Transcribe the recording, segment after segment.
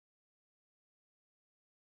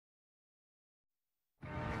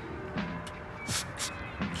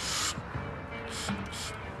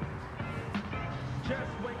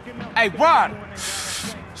Hey, Ryder!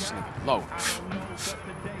 This nigga low.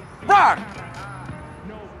 Ryder!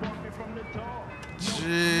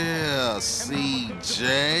 Yeah, CJ.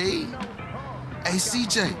 Hey,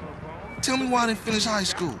 CJ, tell me why I didn't finish high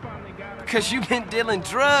school. Because you been dealing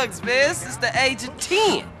drugs, man, since the age of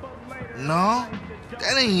 10. No,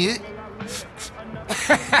 that ain't it.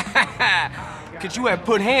 Because you had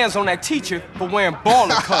put hands on that teacher for wearing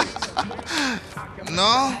baller colors.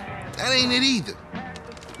 No, that ain't it either.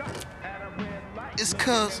 It's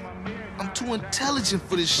 'cause I'm too intelligent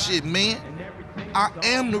for this shit, man. I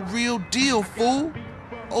am the real deal, fool.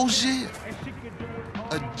 Oh, yeah.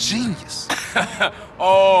 A genius.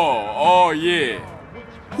 Oh, yeah.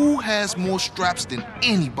 Who has more straps than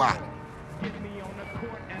anybody?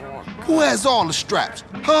 Who has all the straps,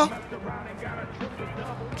 huh?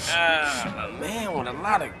 A man with a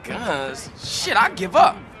lot of guns. Shit, I give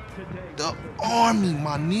up. The army,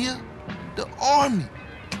 my nigga. The army.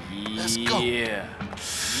 Let's go. Yeah.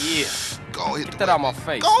 Go hit Get the that way. out my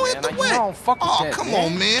face, Go man. hit the Like, way. you don't fuck with Oh, that, come man.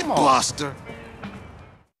 on, man. Come on. Buster.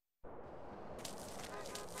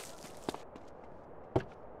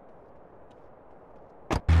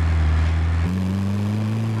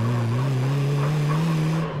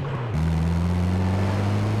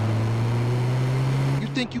 You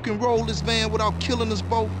think you can roll this van without killing us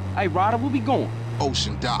both? Hey, Ryder, where we going?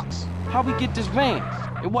 Ocean docks. How we get this van?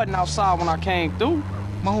 It wasn't outside when I came through.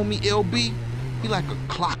 My homie LB, he like a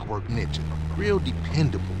clockwork ninja. Real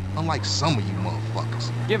dependable, unlike some of you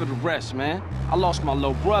motherfuckers. Give it a rest, man. I lost my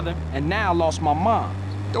little brother, and now I lost my mom.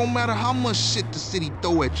 Don't matter how much shit the city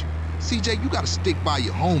throw at you. CJ, you gotta stick by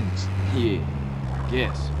your homies. Yeah, I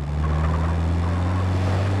guess.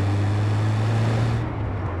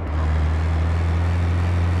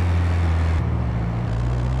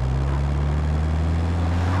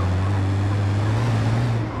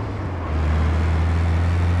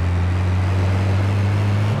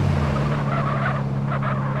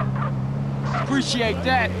 Appreciate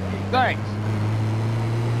that. Thanks.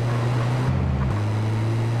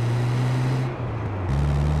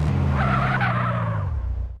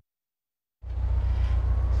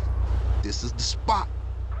 This is the spot.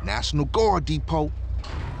 National Guard Depot.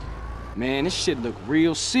 Man, this shit look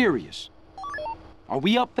real serious. Are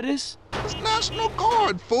we up for this? It's National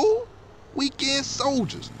Guard, fool. Weekend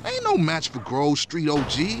soldiers. Ain't no match for Grove Street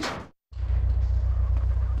OGs.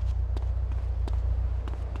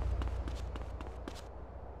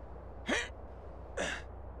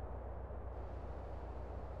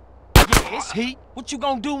 Yeah, it's heat. What you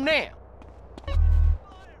gonna do now?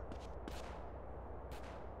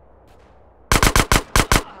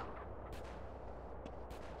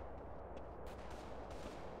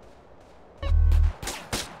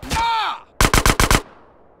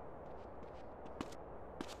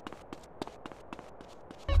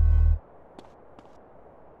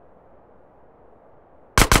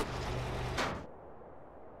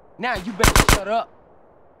 Now you better shut up.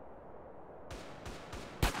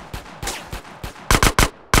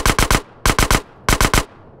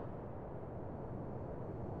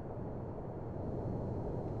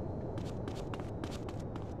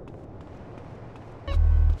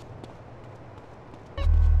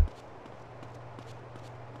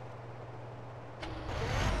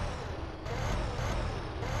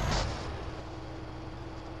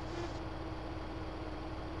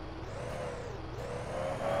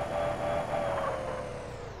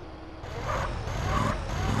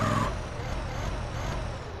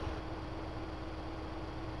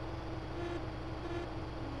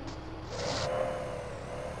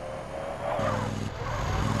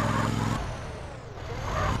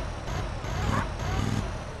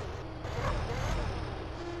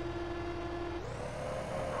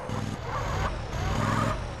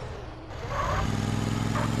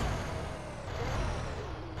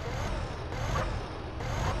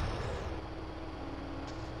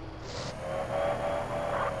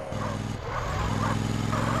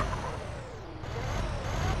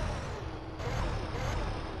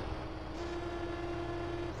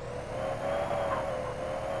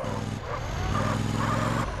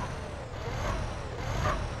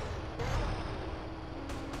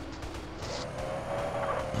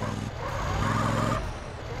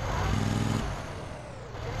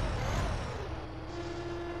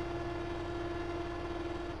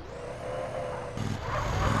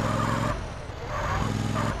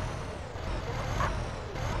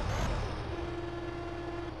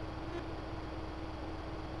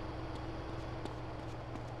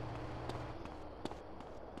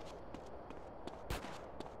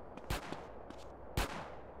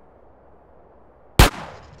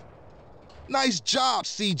 Nice job,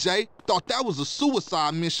 CJ. Thought that was a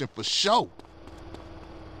suicide mission for sure.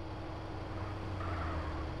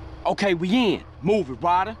 Okay, we in. Move it,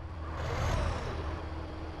 Ryder.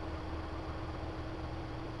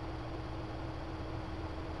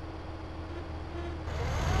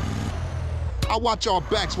 I'll watch our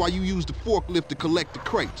backs while you use the forklift to collect the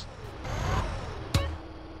crates.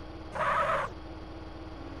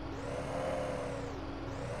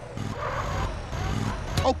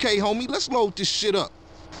 Okay, homie, let's load this shit up.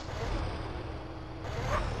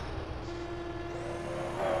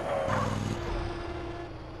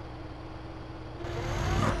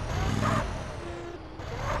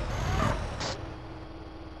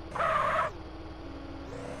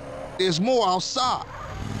 There's more outside.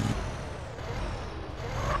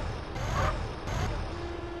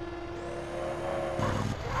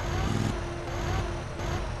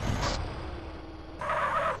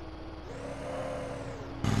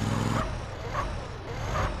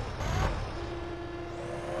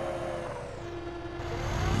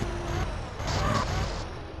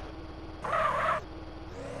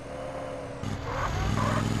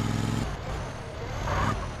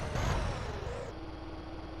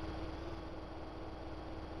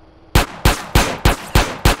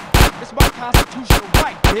 It's my constitutional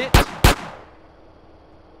right, bitch.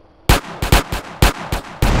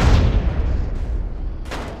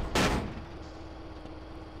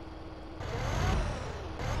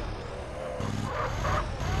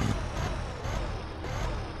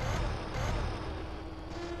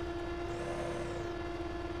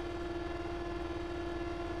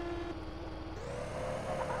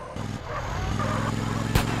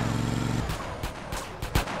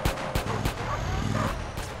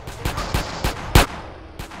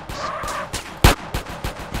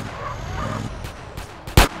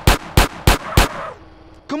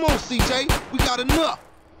 Come on, CJ, we got enough.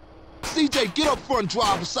 CJ, get up front and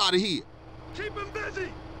drive us out of here. Keep him busy!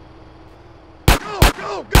 Go,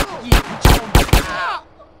 go, go! Yeah,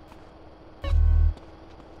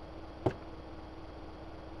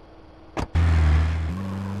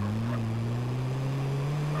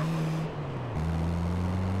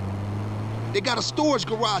 They got a storage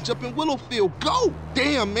garage up in Willowfield. Go!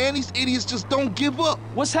 Damn, man, these idiots just don't give up.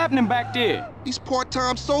 what's happening back there? These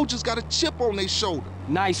part-time soldiers got a chip on their shoulder.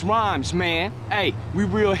 Nice rhymes, man. Hey, we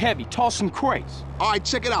real heavy. Toss some crates. All right,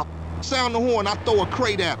 check it out. Sound the horn, I throw a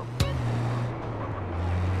crate at them.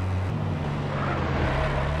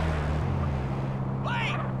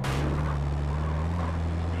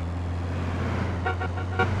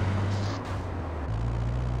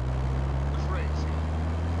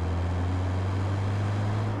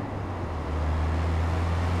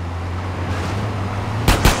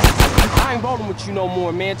 I ain't rolling with you no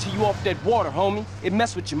more, man, till you off that water, homie. It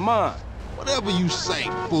mess with your mind. Whatever you say,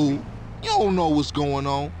 fool. You don't know what's going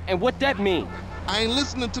on. And what that mean? I ain't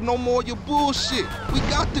listening to no more of your bullshit. We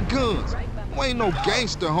got the guns. You ain't no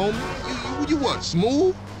gangster, homie. You what,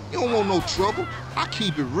 smooth? You don't want no trouble. I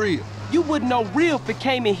keep it real. You wouldn't know real if it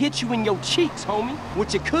came and hit you in your cheeks, homie.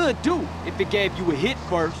 What you could do if it gave you a hit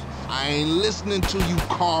first. I ain't listening to you,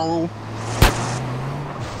 Carl.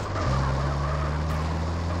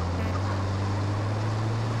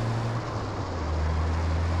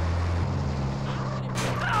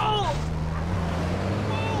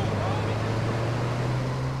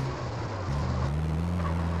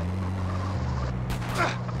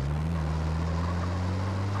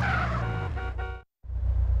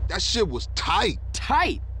 That shit was tight.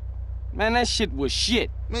 Tight? Man, that shit was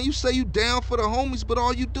shit. Man, you say you down for the homies, but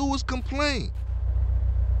all you do is complain.